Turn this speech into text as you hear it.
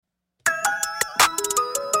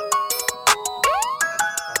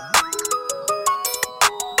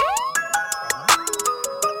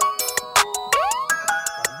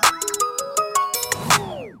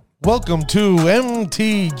Welcome to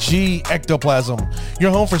MTG Ectoplasm, your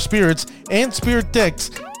home for spirits and spirit decks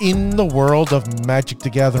in the world of Magic the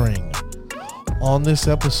Gathering. On this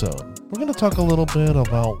episode, we're going to talk a little bit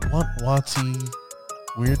about what WotC's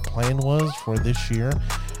weird plan was for this year,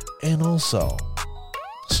 and also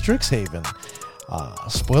Strixhaven.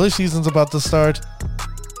 Spoiler season's about to start.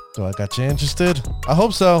 Do I got you interested? I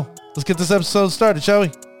hope so. Let's get this episode started, shall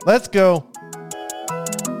we? Let's go.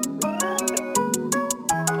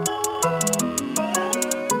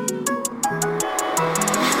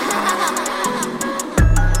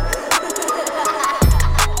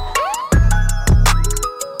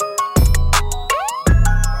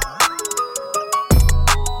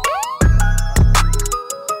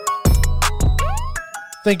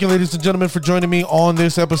 Thank you, ladies and gentlemen, for joining me on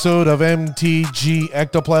this episode of MTG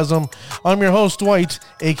Ectoplasm. I'm your host, Dwight,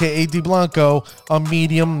 aka DeBlanco, a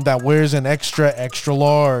medium that wears an extra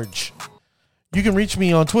large. You can reach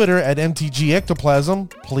me on Twitter at MTG Ectoplasm.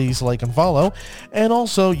 Please like and follow. And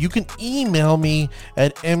also, you can email me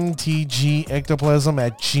at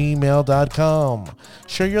mtgectoplasm@gmail.com.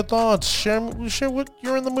 Share your thoughts. Share what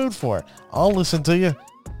you're in the mood for. I'll listen to you.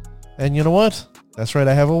 And you know what? That's right,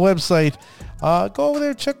 I have a website. Go over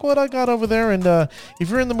there, check what I got over there, and if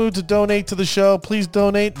you're in the mood to donate to the show, please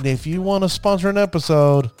donate. And if you want to sponsor an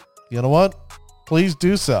episode, you know what? Please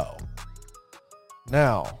do so.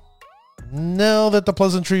 Now that the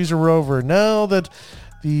pleasantries are over, now that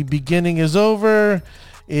the beginning is over,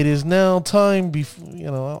 it is now time. I'm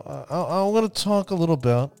going to talk a little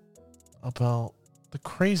bit about the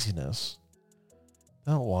craziness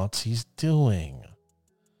that WotC's doing.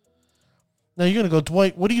 Now you're going to go,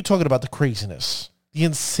 Dwight, what are you talking about, the craziness? The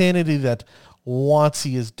insanity that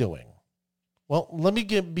WotC is doing? Well, let me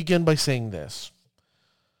begin by saying this.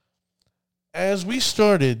 As we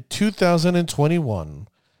started 2021,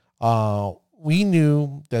 we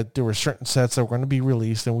knew that there were certain sets that were going to be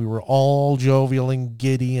released, and we were all jovial and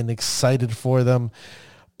giddy and excited for them,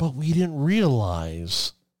 but we didn't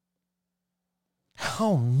realize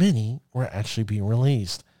how many were actually being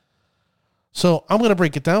released. So I'm going to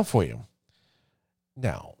break it down for you.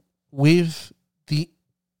 Now, with the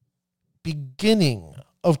beginning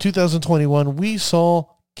of 2021, we saw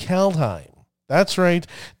Kaldheim. That's right,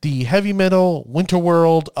 the heavy metal winter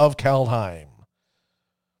world of Kaldheim.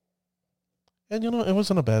 And, it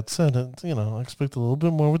wasn't a bad set. I expected a little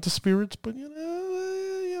bit more with the spirits, but,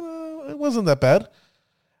 it wasn't that bad.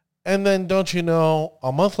 And then, don't you know,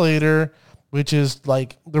 a month later, which is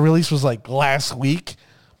like, the release was like last week,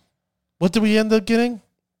 what did we end up getting?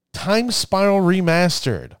 Time Spiral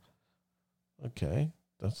Remastered. Okay,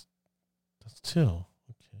 that's two.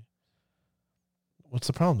 Okay, what's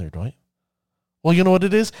the problem there, Dwight? Well, you know what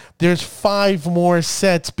it is? There's 5 more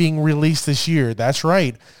sets being released this year. That's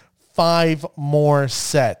right, 5 more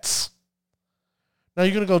sets. Now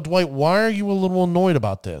you're gonna go, Dwight, why are you a little annoyed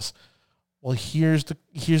about this? Well, here's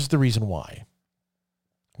the reason why.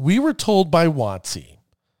 We were told by WotC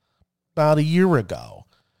about a year ago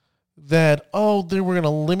that, they were going to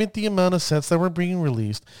limit the amount of sets that were being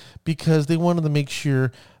released because they wanted to make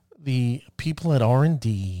sure the people at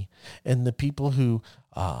R&D and the people who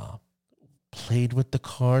played with the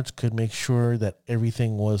cards could make sure that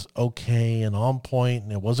everything was okay and on point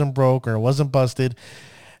and it wasn't broke or it wasn't busted.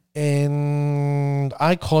 And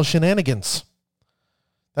I call shenanigans.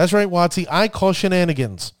 That's right, WotC. I call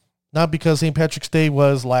shenanigans. Not because St. Patrick's Day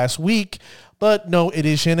was last week, but no, it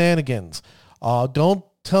is shenanigans. Don't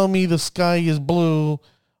tell me the sky is blue,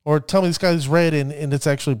 or tell me the sky is red and it's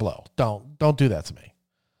actually blue. Don't do that to me.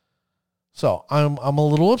 So I'm a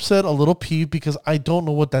little upset, a little peeved, because I don't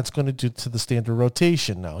know what that's going to do to the standard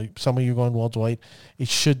rotation. Now, some of you are going, well, Dwight, it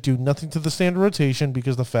should do nothing to the standard rotation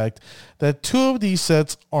because the fact that 2 of these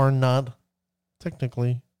sets are not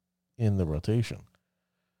technically in the rotation.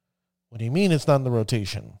 What do you mean it's not in the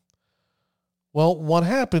rotation? Well, what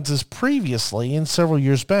happens is previously, in several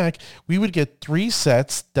years back, we would get 3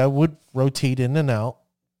 sets that would rotate in and out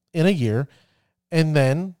in a year, and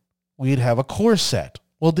then we'd have a core set.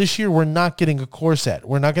 Well, this year, we're not getting a core set.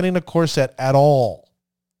 We're not getting a core set at all.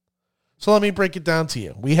 So let me break it down to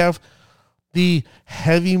you. We have the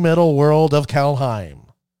heavy metal world of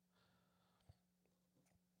Kaldheim.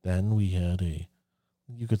 Then we had you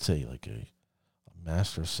could say like a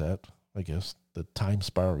master set, I guess. The Time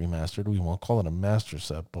Spiral Remastered. We won't call it a master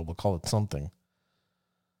set, but we'll call it something.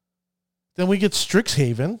 Then we get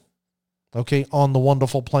Strixhaven, okay, on the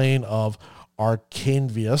wonderful plane of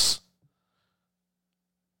Arcanvius.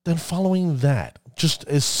 Then following that, just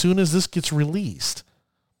as soon as this gets released,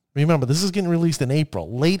 remember, this is getting released in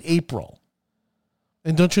April, late April.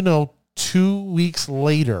 And don't you know, 2 weeks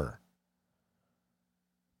later,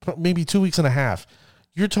 maybe 2 weeks and a half.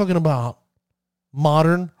 You're talking about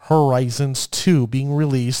Modern Horizons 2 being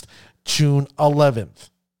released June 11th.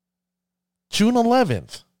 June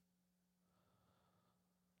 11th.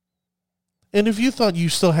 And if you thought you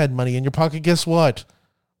still had money in your pocket, guess what?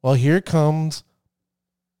 Well, here comes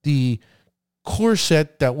the core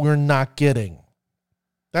set that we're not getting.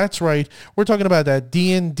 That's right. We're talking about that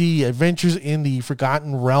D&D, Adventures in the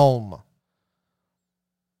Forgotten Realm.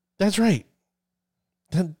 That's right.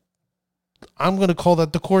 Then I'm going to call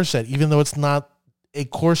that the core set, even though it's not a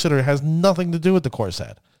core set or it has nothing to do with the core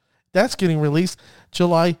set. That's getting released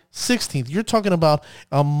July 16th. You're talking about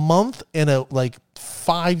a month and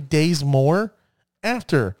 5 days more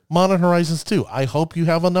after Modern Horizons 2. I hope you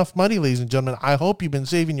have enough money, ladies and gentlemen. I hope you've been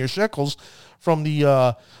saving your shekels from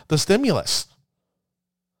the stimulus.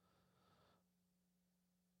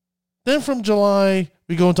 Then from July,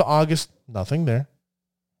 we go into August. Nothing there.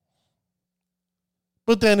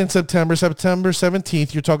 But then in September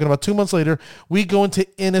 17th, you're talking about 2 months later, we go into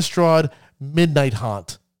Innistrad Midnight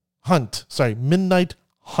Hunt. Midnight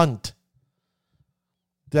Hunt.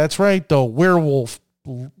 That's right, the werewolf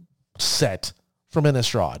set from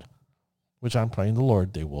Innistrad, which I'm praying the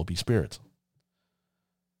Lord they will be spirits.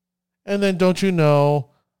 And then don't you know,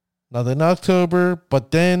 nothing in October,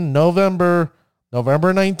 but then November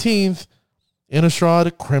 19th,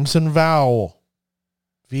 Innistrad Crimson Vow.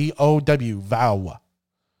 VOW, Vow.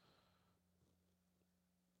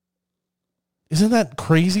 Isn't that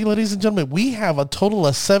crazy, ladies and gentlemen? We have a total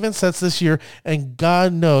of 7 sets this year, and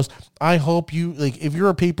God knows, I hope you, if you're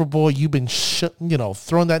a paper boy, you've been,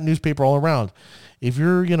 throwing that newspaper all around. If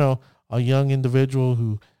you're, a young individual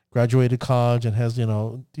who graduated college and has,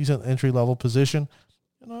 decent entry-level position,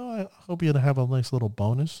 I hope you're going to have a nice little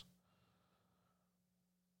bonus.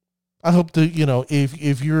 I hope that,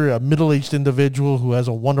 if you're a middle-aged individual who has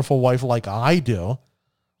a wonderful wife like I do.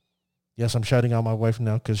 Yes, I'm shouting out my wife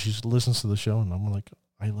now because she listens to the show, and I'm like,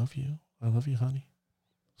 I love you, honey.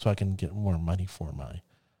 So I can get more money for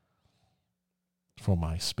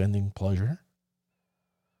my spending pleasure.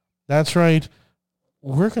 That's right.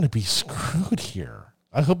 We're going to be screwed here.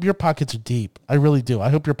 I hope your pockets are deep. I really do. I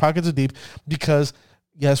hope your pockets are deep because,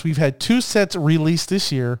 yes, we've had 2 sets released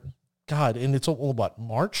this year. God, and it's what,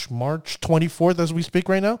 March 24th as we speak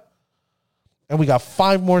right now? And we got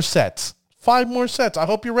 5 more sets. 5 more sets. I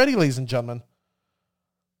hope you're ready, ladies and gentlemen.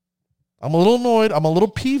 I'm a little annoyed. I'm a little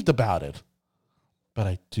peeved about it. But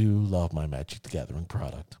I do love my Magic the Gathering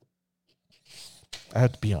product. I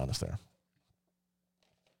have to be honest there.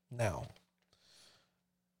 Now,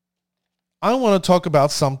 I want to talk about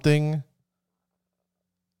something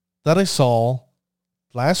that I saw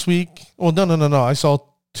last week. Well, no. I saw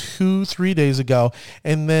 2-3 days ago.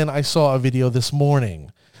 And then I saw a video this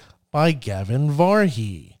morning by Gavin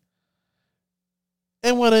Varhey.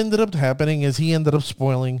 And what ended up happening is he ended up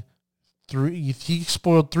spoiling 3. He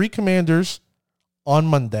spoiled 3 commanders on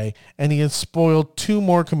Monday, and he has spoiled 2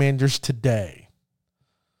 more commanders today.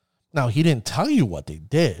 Now, he didn't tell you what they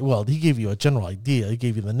did. Well, he gave you a general idea. He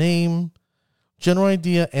gave you the name, general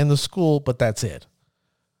idea, and the school, but that's it.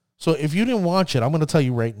 So if you didn't watch it, I'm going to tell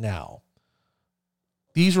you right now.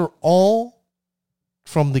 These are all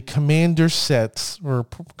from the commander sets or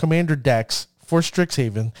commander decks for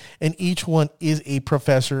Strixhaven, and each one is a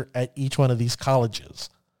professor at each one of these colleges.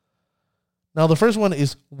 Now, the first one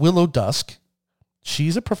is Willow Dusk.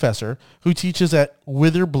 She's a professor who teaches at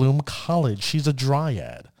Witherbloom College. She's a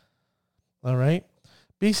dryad. All right?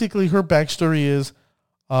 Basically, her backstory is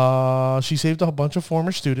she saved a bunch of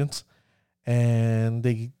former students, and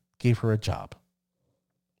they gave her a job.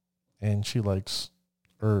 And she likes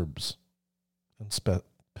herbs and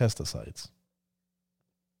pesticides.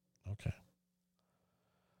 Okay.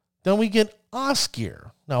 Then we get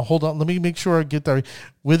Osgir. Now, hold on. Let me make sure I get that right.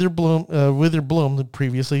 Witherbloom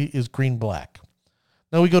previously is green-black.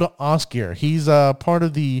 Now we go to Osgir. He's part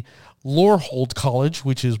of the Lorehold College,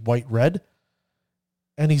 which is white-red.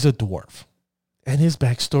 And he's a dwarf. And his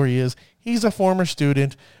backstory is he's a former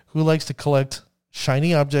student who likes to collect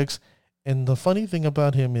shiny objects. And the funny thing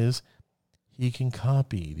about him is he can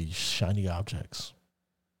copy these shiny objects.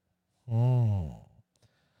 So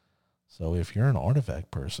if you're an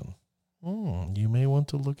artifact person, you may want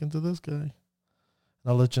to look into this guy.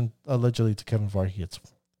 Allegedly to Kevin Varhey, it's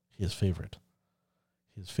his favorite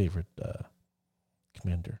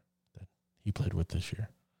commander that he played with this year.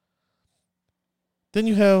 Then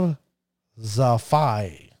you have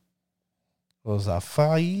Zafai. Well,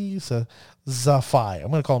 Zafai.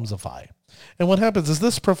 I'm going to call him Zafai. And what happens is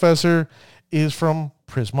this professor is from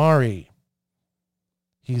Prismari.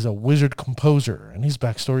 He's a wizard composer, and his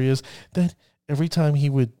backstory is that every time he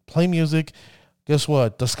would play music, guess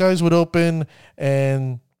what? The skies would open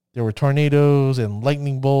and there were tornadoes and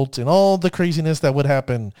lightning bolts and all the craziness that would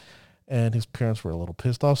happen. And his parents were a little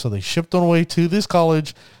pissed off, so they shipped him away to this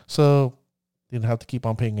college so they didn't have to keep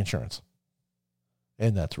on paying insurance.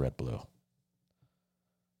 And that's Red Blue.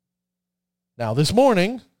 Now this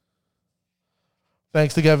morning,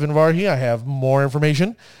 thanks to Gavin Varhey, I have more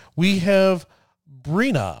information. We have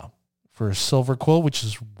Brina for Silver Quill, which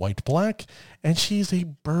is white-black, and she's a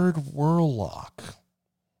bird warlock.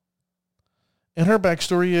 And her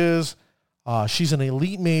backstory is she's an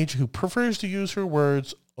elite mage who prefers to use her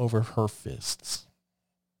words over her fists.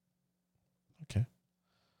 Okay.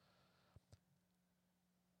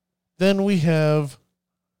 Then we have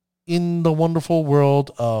in the wonderful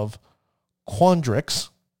world of Quandrix.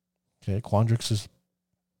 Okay, Quandrix is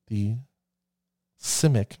the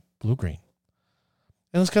Simic blue-green.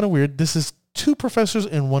 And it's kind of weird. This is two professors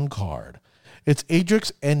in one card. It's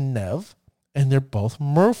Adrix and Nev, and they're both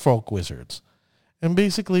merfolk wizards. And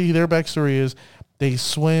basically their backstory is they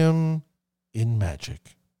swim in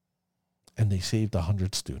magic. And they saved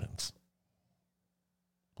 100 students.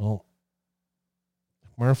 Well,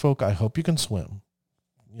 merfolk, I hope you can swim.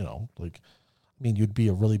 You know, you'd be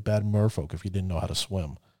a really bad merfolk if you didn't know how to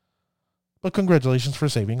swim. But congratulations for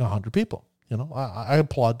saving 100 people. You know, I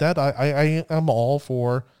applaud that. I am all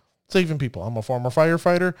for saving people. I'm a former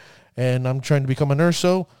firefighter, and I'm trying to become a nurse,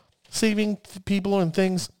 so saving people and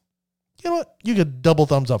things, you know what? You get double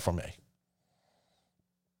thumbs up from me.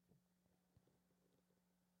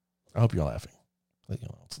 I hope you're laughing. You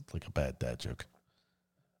know, it's like a bad dad joke.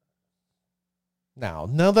 Now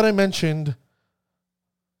that I mentioned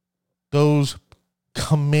those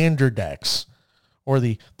commander decks, or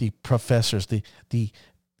the professors, the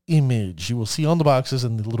image you will see on the boxes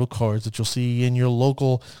and the little cards that you'll see in your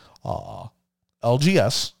local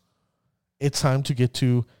LGS, it's time to get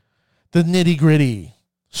to the nitty-gritty.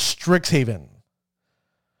 Strixhaven.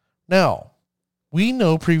 Now, we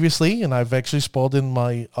know previously, and I've actually spoiled in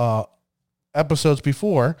my episodes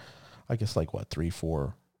before, I guess 3,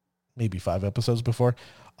 4, maybe 5 episodes before,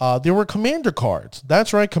 there were commander cards.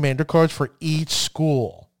 That's right, commander cards for each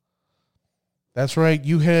school. That's right,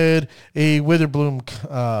 you had a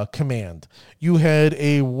Witherbloom command. You had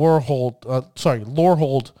a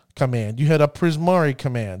Lorehold command. You had a Prismari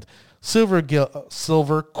command,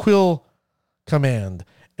 Silver Quill command,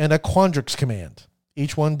 and a Quandrix command.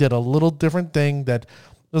 Each one did a little different thing that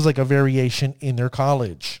was like a variation in their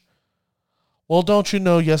college. Well, don't you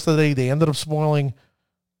know, yesterday they ended up spoiling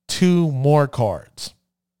 2 more cards.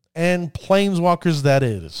 And Planeswalkers, that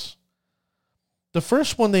is. The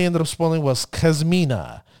first one they ended up spoiling was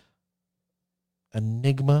Kasmina,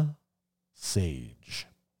 Enigma Sage.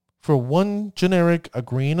 For 1 generic, a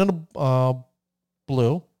green and a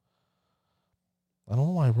blue. I don't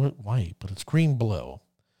know why I wrote white, but it's green-blue.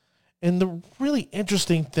 And the really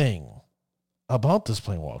interesting thing about this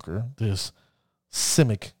Planeswalker, this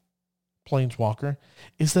Simic Planeswalker,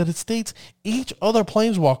 is that it states each other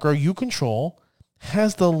Planeswalker you control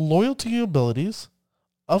has the loyalty abilities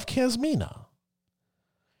of Kasmina.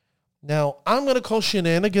 Now, I'm going to call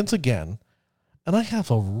shenanigans again, and I have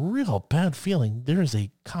a real bad feeling there is a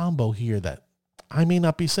combo here that I may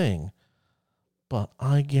not be saying, but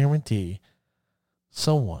I guarantee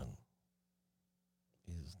someone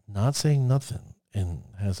is not saying nothing and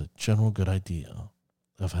has a general good idea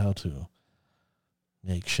of how to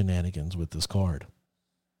make shenanigans with this card.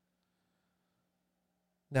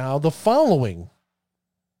 Now, the following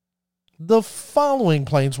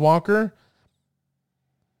Planeswalker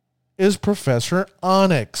is Professor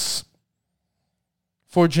Onyx.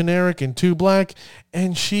 For generic and 2 black,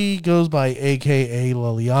 and she goes by AKA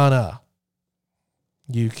Liliana.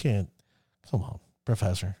 You can't. Come on,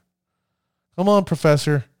 Professor. Come on,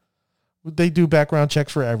 Professor. They do background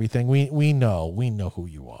checks for everything. We know who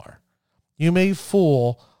you are. You may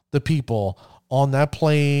fool the people on that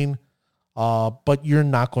plane, but you're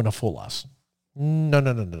not going to fool us.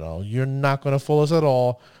 No. You're not going to fool us at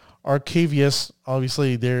all. Arcavius,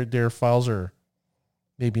 obviously, their files are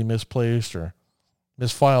maybe misplaced or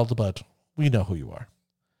misfiled, but we know who you are.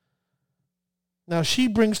 Now, she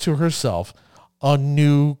brings to herself a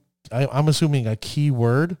new, I'm assuming a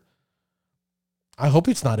keyword. I hope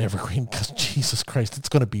it's not evergreen, because Jesus Christ, it's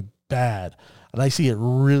going to be bad. And I see it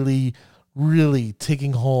really, really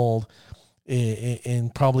taking hold in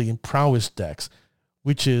probably in prowess decks,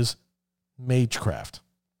 which is Magecraft.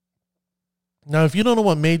 Now, if you don't know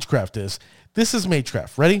what Magecraft is, this is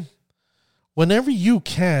Magecraft. Ready? Whenever you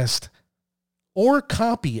cast or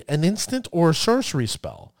copy an instant or sorcery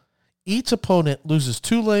spell, each opponent loses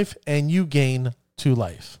 2 life and you gain 2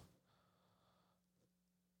 life.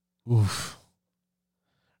 Oof.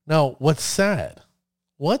 Now, what's sad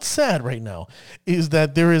right now is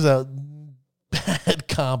that there is a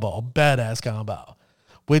badass combo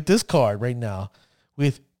with this card right now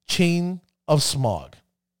with Chain of Smog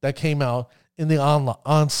that came out in the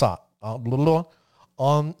Onslaught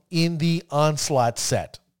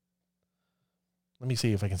set. Let me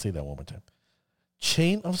see if I can say that one more time.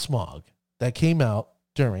 Chain of Smog that came out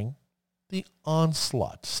during the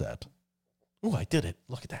Onslaught set. Oh, I did it.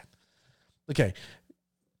 Look at that. Okay.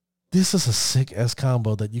 This is a sick-ass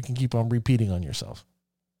combo that you can keep on repeating on yourself.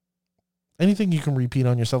 Anything you can repeat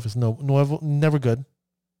on yourself is never good.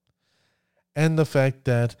 And the fact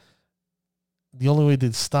that the only way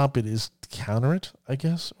to stop it is to counter it, I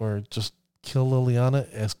guess, or just kill Liliana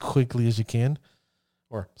as quickly as you can.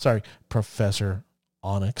 Professor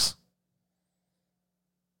Onyx.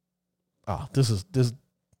 This.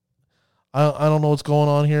 I don't know what's going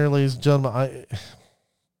on here, ladies and gentlemen.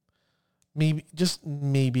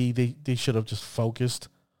 Maybe they should have just focused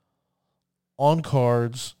on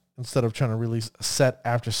cards instead of trying to release set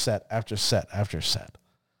after set after set after set.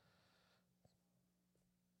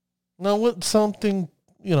 Now, one thing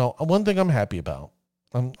I'm happy about.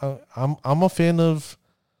 I'm a fan of,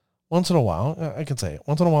 once in a while, I can say it,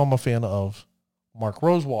 once in a while I'm a fan of Mark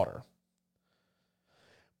Rosewater.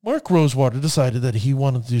 Mark Rosewater decided that he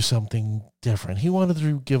wanted to do something different. He wanted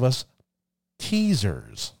to give us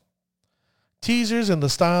teasers. Teasers in the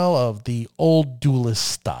style of the old Duelist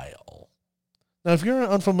style. Now, if you're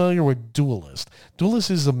unfamiliar with Duelist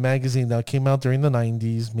is a magazine that came out during the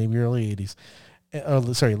 90s, maybe early 80s.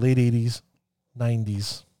 Late 80s,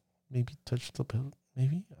 90s. Maybe touched a bit,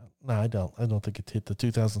 maybe? No, I don't think it hit the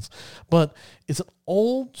 2000s. But it's an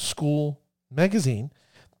old school magazine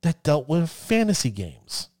that dealt with fantasy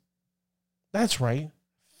games. That's right,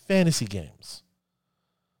 fantasy games.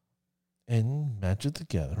 And Magic the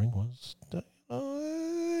Gathering was,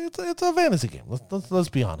 it's a fantasy game. Let's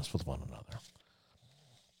be honest with one another.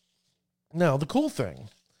 Now, the cool thing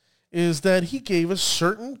is that he gave us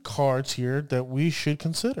certain cards here that we should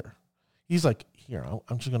consider. He's like, here,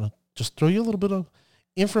 I'm just going to throw you a little bit of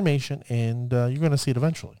information, and you're going to see it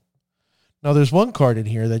eventually. Now, there's one card in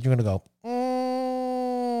here that you're going to go,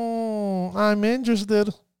 I'm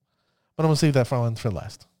interested. But I'm going to save that for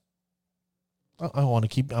last. I want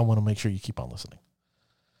to make sure you keep on listening.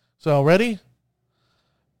 So, ready?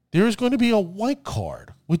 There is going to be a white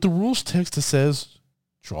card with the rules text that says,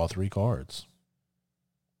 draw 3 cards.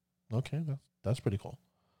 Okay, that's pretty cool.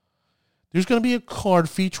 There's going to be a card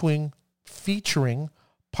featuring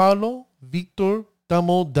Paulo Victor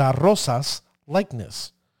Damo da Rosa's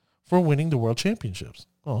likeness for winning the World Championships.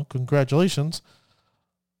 Oh, congratulations,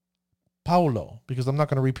 Paulo, because I'm not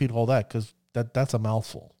going to repeat all that because that's a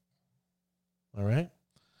mouthful. All right?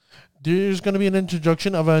 There's going to be an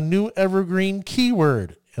introduction of a new evergreen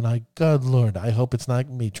keyword. And God Lord, I hope it's not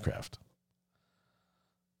Magecraft.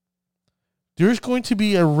 There's going to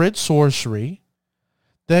be a red sorcery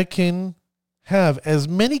that can have as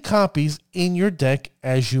many copies in your deck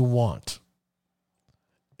as you want.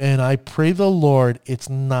 And I pray the Lord it's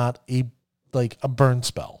not a burn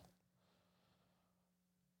spell.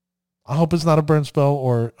 I hope it's not a burn spell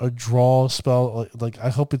or a draw spell. I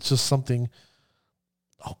hope it's just something.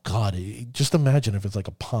 Oh, God. Just imagine if it's like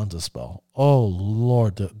a Ponza spell. Oh,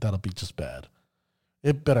 Lord. That'll be just bad.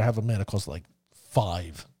 It better have a mana cost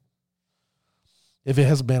 5. If it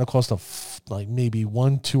has a mana cost of maybe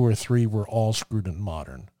 1, 2, or 3, we're all screwed in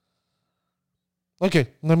Modern. Okay,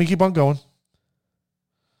 let me keep on going.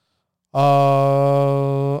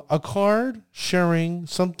 A card sharing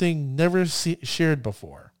something never shared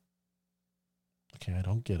before. Okay, I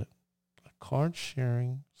don't get it. A card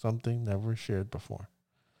sharing something never shared before.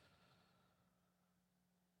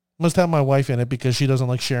 Must have my wife in it because she doesn't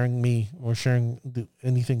like sharing me or sharing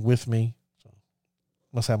anything with me. So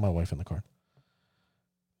must have my wife in the card.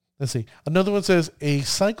 Let's see. Another one says, a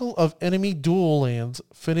cycle of enemy dual lands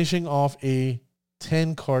finishing off a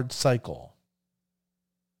 10-card cycle.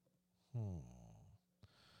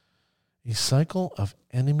 A cycle of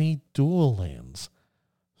enemy dual lands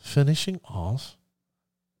finishing off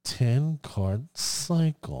 10-card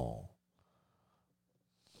cycle.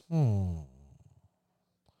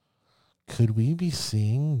 Could we be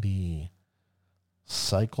seeing the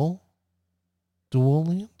cycle dual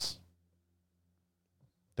lands?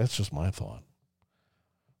 That's just my thought.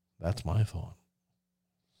 That's my thought.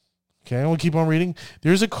 Okay, we'll keep on reading.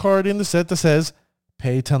 There's a card in the set that says,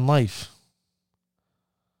 pay 10 life.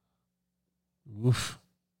 Oof.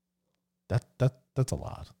 That's a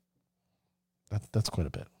lot. That's quite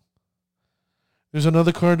a bit. There's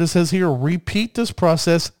another card that says here, repeat this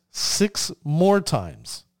process 6 more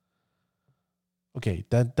times. Okay,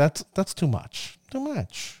 that's too much. Too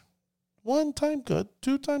much. 1 time good,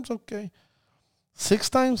 2 times okay. 6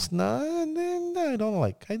 times nah, I don't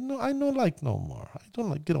like. I don't like no more. I don't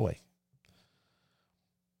like. Get away.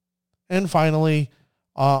 And finally,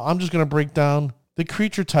 I'm just gonna break down the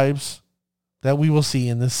creature types that we will see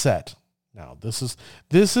in this set. Now, this is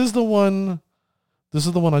the one. This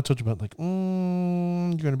is the one I told you about. Like,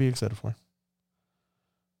 you're gonna be excited for.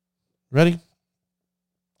 Ready?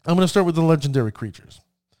 I'm gonna start with the legendary creatures.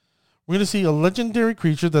 We're gonna see a legendary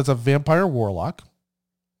creature that's a vampire warlock.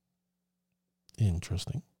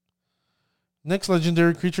 Interesting. Next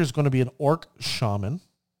legendary creature is going to be an orc shaman.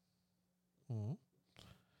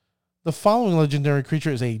 The following legendary creature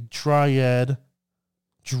is a dryad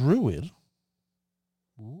druid.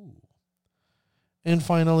 Ooh. And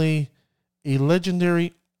finally, a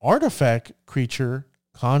legendary artifact creature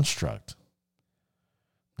construct.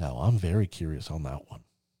 Now, I'm very curious on that one.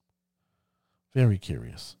 Very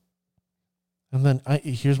curious. And then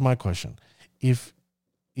here's my question. If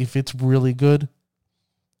it's really good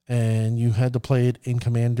and you had to play it in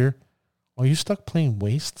Commander, are you stuck playing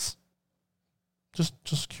Wastes?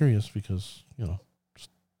 Just curious because, just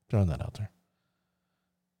throwing that out there.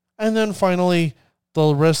 And then finally,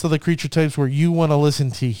 the rest of the creature types where you want to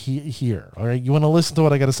listen to here. All right, you want to listen to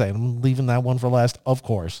what I got to say. I'm leaving that one for last, of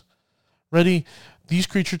course. Ready? These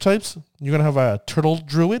creature types, you're going to have a turtle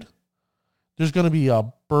druid. There's going to be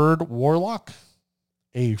a bird warlock,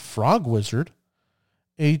 a frog wizard,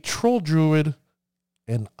 a troll druid,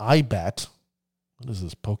 an Ibat. What is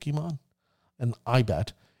this, Pokemon? An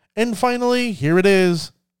Ibat. And finally, here it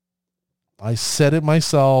is. I said it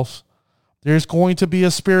myself. There's going to be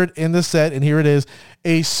a spirit in the set, and here it is,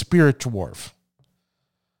 a spirit dwarf.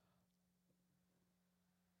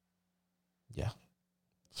 Yeah,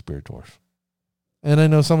 spirit dwarf. And I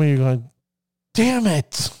know some of you are going, damn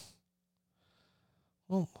it.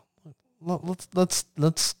 Well, let's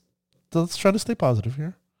try to stay positive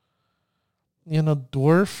here.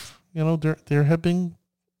 Dwarf, there have been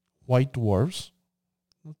white dwarves.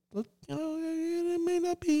 But, it may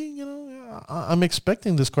not be, I'm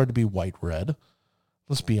expecting this card to be white-red.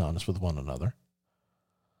 Let's be honest with one another.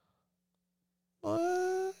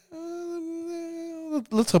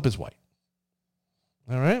 Let's hope it's white.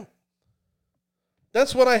 All right?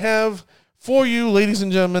 That's what I have for you, ladies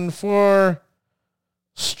and gentlemen, for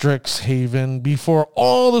Strixhaven before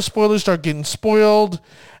all the spoilers start getting spoiled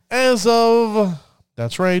as of,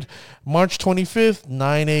 that's right, March 25th,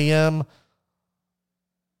 9 a.m.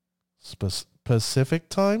 Pacific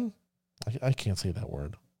time. I can't say that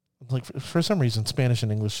word. Like for some reason, Spanish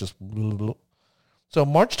and English just. Blah, blah. So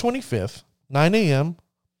March 25th, 9 a.m.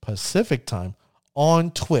 Pacific time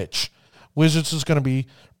on Twitch, Wizards is going to be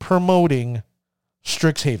promoting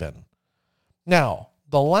Strixhaven. Now,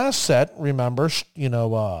 the last set, remember,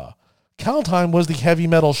 Kaldheim was the heavy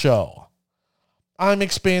metal show. I'm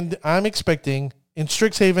expecting in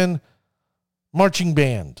Strixhaven marching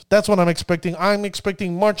band. That's what I'm expecting. I'm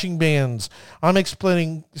expecting marching bands. I'm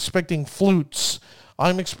expecting flutes.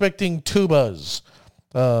 I'm expecting tubas.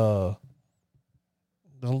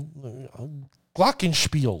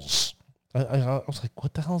 Glockenspiels. I was like,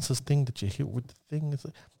 what the hell is this thing that you hear with the thing? It's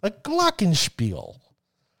a glockenspiel.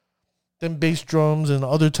 Then bass drums and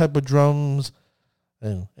other type of drums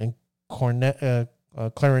and cornet,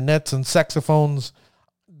 clarinets and saxophones.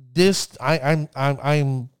 I'm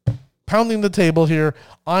pounding the table here.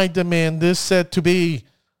 I demand this set to be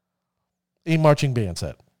a marching band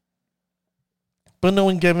set. But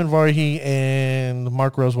knowing Gavin Varhey and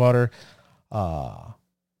Mark Rosewater,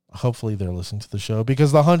 hopefully they're listening to the show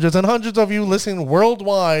because the hundreds and hundreds of you listening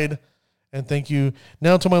worldwide, and thank you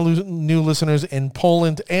now to my new listeners in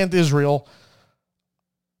Poland and Israel.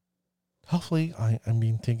 Hopefully I'm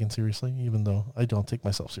being taken seriously, even though I don't take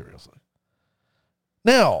myself seriously.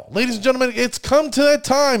 Now, ladies and gentlemen, it's come to that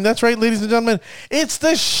time. That's right, ladies and gentlemen. It's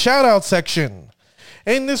the shout-out section.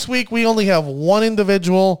 And this week, we only have one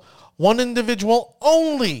individual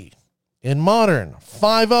only in Modern.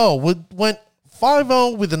 5-0. Went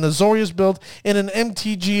 5-0 with an Azorius build in an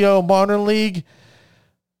MTGO Modern League.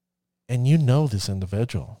 And you know this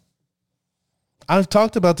individual. I've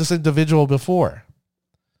talked about this individual before.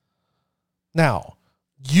 Now,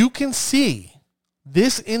 you can see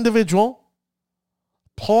this individual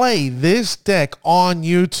play this deck on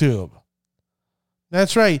YouTube.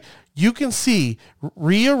 That's right. You can see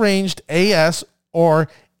Rearranged AS or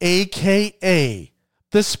AKA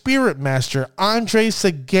the Spirit Master Andre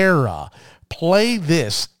Segura play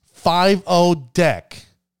this 5-0 deck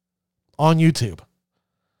on YouTube.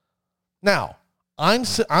 Now,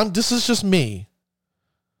 this is just me.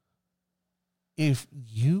 If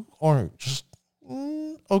you are just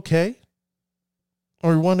okay,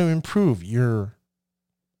 or you want to improve your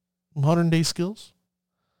modern day skills,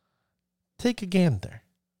 take a gander.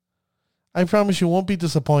 I promise you won't be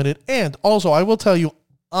disappointed. And also, I will tell you,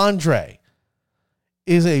 Andre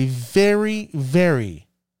is a very, very,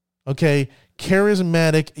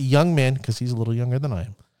 charismatic young man, because he's a little younger than I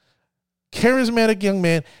am. Charismatic young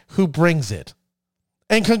man who brings it.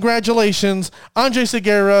 And congratulations, Andre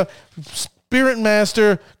Segura, Spirit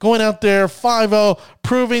Master, going out there 5-0,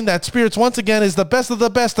 proving that Spirits once again is the best of the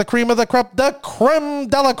best, the cream of the crop, the creme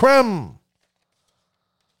de la creme.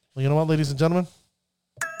 Well, you know what, ladies and gentlemen?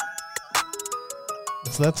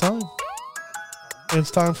 It's that time.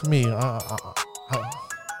 It's time for me. I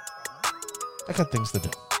got things to do.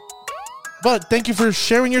 But thank you for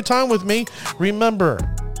sharing your time with me. Remember,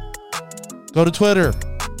 go to Twitter,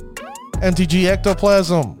 MTG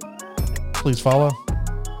Ectoplasm. Please follow.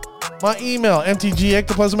 My email,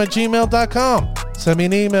 mtgectoplasm@gmail.com. Send me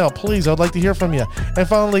an email, please. I'd like to hear from you. And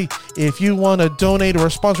finally, if you want to donate or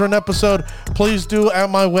sponsor an episode, please do at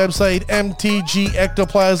my website,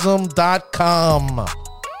 mtgectoplasm.com.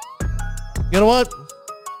 You know what?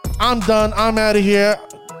 I'm done. I'm out of here.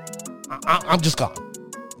 I'm just gone.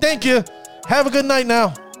 Thank you. Have a good night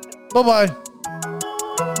now. Bye-bye.